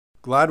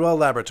Glidewell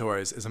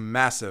Laboratories is a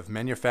massive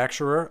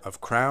manufacturer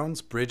of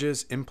crowns,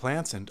 bridges,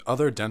 implants, and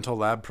other dental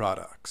lab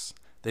products.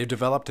 They've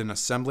developed an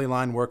assembly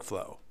line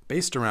workflow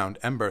based around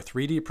Ember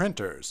 3D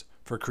printers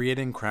for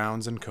creating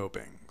crowns and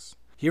copings.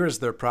 Here is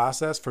their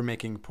process for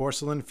making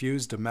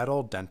porcelain-fused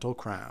metal dental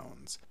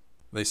crowns.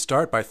 They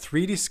start by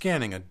 3D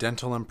scanning a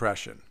dental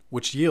impression,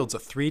 which yields a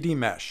 3D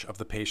mesh of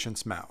the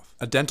patient's mouth.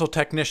 A dental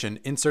technician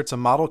inserts a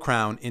model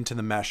crown into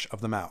the mesh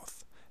of the mouth.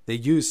 They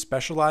use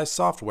specialized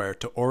software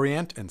to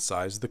orient and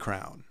size the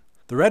crown.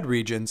 The red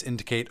regions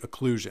indicate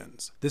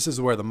occlusions. This is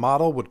where the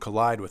model would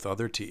collide with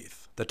other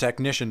teeth. The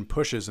technician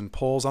pushes and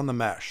pulls on the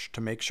mesh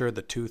to make sure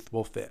the tooth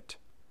will fit.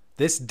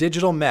 This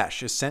digital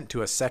mesh is sent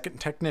to a second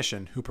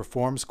technician who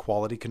performs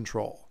quality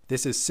control.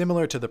 This is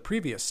similar to the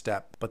previous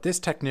step, but this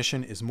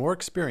technician is more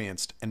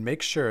experienced and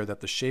makes sure that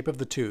the shape of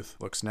the tooth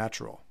looks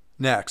natural.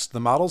 Next, the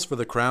models for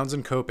the crowns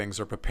and copings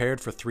are prepared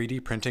for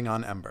 3D printing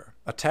on Ember.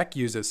 A tech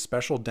uses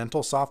special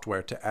dental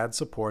software to add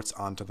supports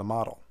onto the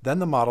model. Then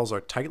the models are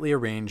tightly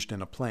arranged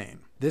in a plane.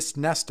 This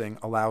nesting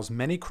allows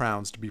many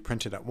crowns to be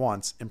printed at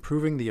once,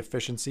 improving the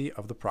efficiency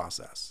of the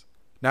process.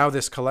 Now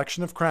this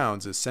collection of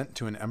crowns is sent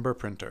to an Ember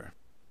printer.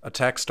 A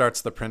tech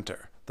starts the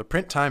printer. The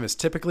print time is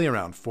typically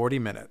around 40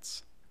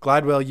 minutes.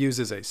 Glidewell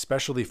uses a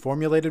specially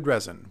formulated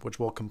resin, which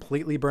will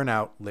completely burn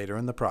out later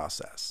in the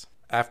process.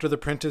 After the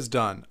print is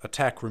done, a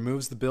tech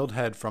removes the build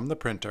head from the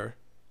printer,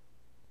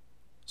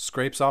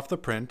 scrapes off the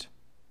print,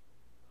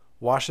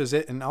 washes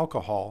it in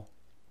alcohol,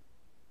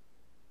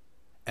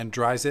 and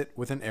dries it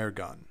with an air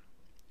gun.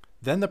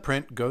 Then the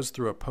print goes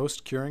through a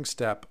post-curing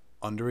step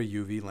under a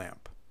UV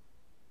lamp.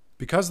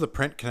 Because the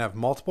print can have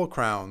multiple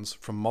crowns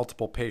from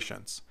multiple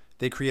patients,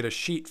 they create a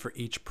sheet for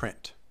each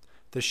print.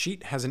 The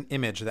sheet has an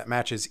image that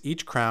matches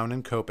each crown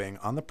and coping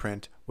on the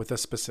print with a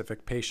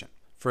specific patient.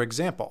 For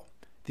example,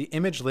 the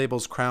image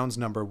labels crowns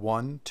number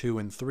 1, 2,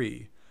 and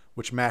 3,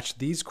 which match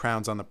these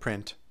crowns on the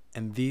print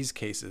and these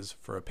cases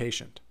for a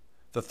patient.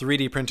 The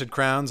 3D printed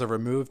crowns are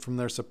removed from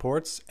their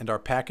supports and are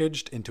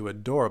packaged into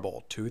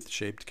adorable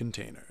tooth-shaped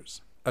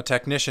containers. A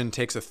technician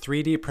takes a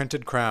 3D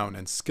printed crown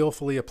and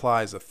skillfully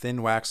applies a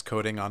thin wax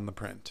coating on the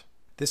print.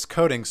 This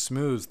coating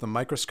smooths the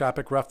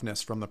microscopic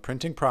roughness from the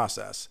printing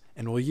process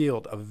and will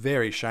yield a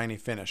very shiny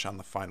finish on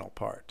the final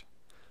part.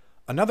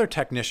 Another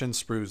technician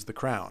sprues the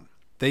crown.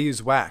 They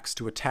use wax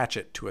to attach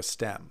it to a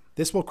stem.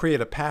 This will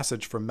create a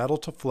passage for metal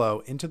to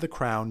flow into the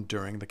crown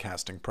during the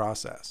casting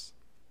process.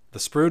 The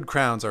sprued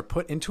crowns are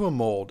put into a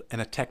mold and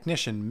a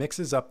technician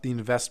mixes up the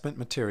investment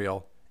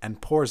material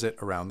and pours it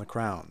around the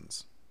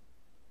crowns.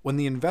 When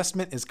the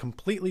investment is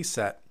completely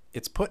set,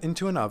 it's put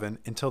into an oven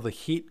until the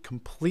heat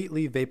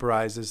completely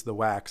vaporizes the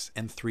wax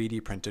and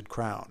 3D printed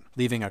crown,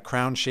 leaving a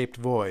crown-shaped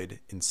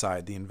void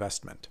inside the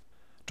investment.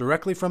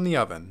 Directly from the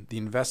oven, the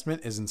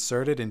investment is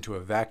inserted into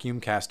a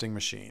vacuum casting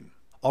machine.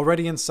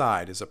 Already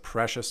inside is a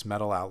precious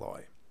metal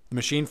alloy. The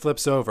machine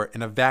flips over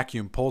and a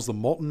vacuum pulls the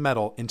molten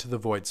metal into the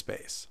void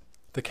space.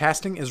 The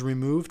casting is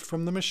removed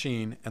from the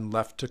machine and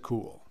left to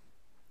cool.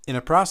 In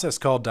a process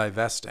called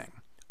divesting,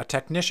 a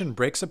technician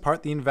breaks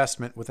apart the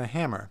investment with a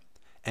hammer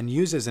and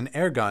uses an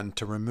air gun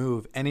to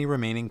remove any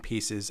remaining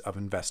pieces of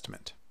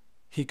investment.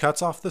 He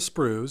cuts off the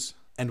sprues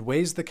and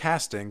weighs the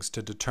castings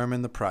to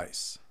determine the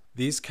price.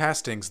 These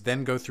castings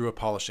then go through a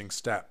polishing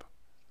step.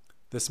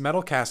 This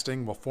metal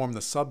casting will form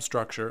the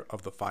substructure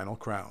of the final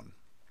crown.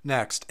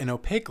 Next, an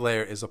opaque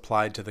layer is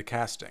applied to the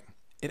casting.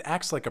 It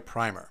acts like a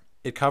primer.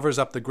 It covers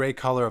up the gray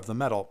color of the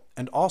metal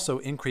and also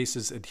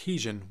increases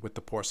adhesion with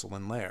the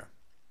porcelain layer.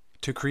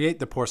 To create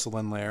the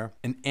porcelain layer,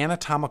 an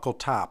anatomical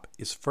top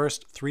is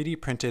first 3D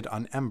printed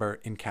on Ember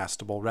in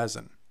castable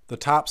resin. The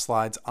top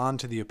slides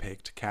onto the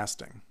opaque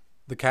casting.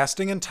 The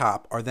casting and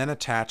top are then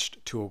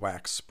attached to a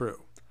wax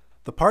sprue.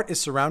 The part is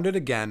surrounded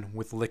again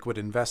with liquid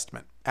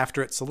investment.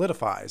 After it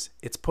solidifies,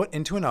 it's put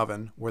into an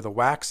oven where the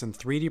wax and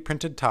 3D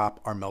printed top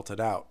are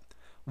melted out,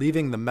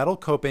 leaving the metal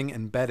coping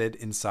embedded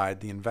inside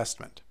the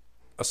investment.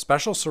 A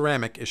special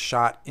ceramic is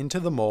shot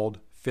into the mold,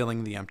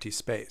 filling the empty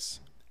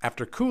space.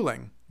 After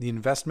cooling, the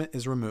investment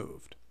is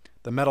removed.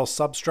 The metal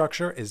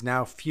substructure is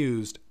now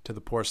fused to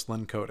the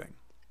porcelain coating.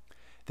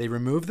 They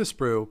remove the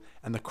sprue,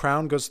 and the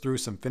crown goes through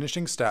some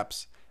finishing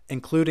steps,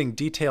 including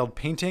detailed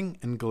painting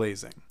and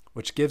glazing,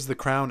 which gives the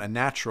crown a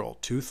natural,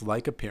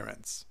 tooth-like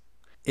appearance.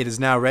 It is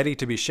now ready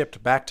to be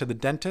shipped back to the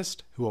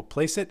dentist, who will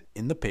place it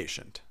in the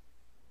patient.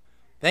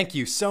 Thank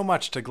you so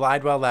much to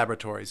Glidewell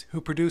Laboratories, who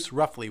produce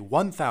roughly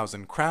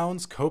 1,000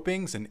 crowns,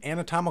 copings, and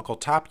anatomical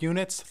top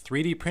units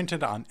 3D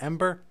printed on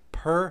Ember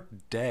per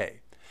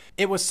day.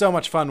 It was so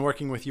much fun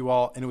working with you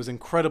all, and it was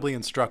incredibly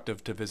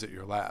instructive to visit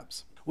your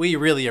labs. We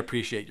really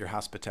appreciate your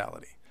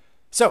hospitality.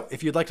 So,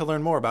 if you'd like to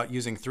learn more about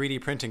using 3D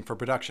printing for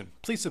production,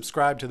 please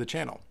subscribe to the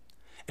channel.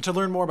 And to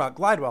learn more about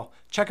Glidewell,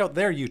 check out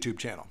their YouTube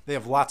channel. They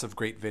have lots of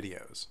great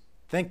videos.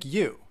 Thank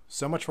you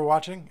so much for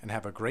watching, and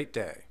have a great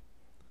day.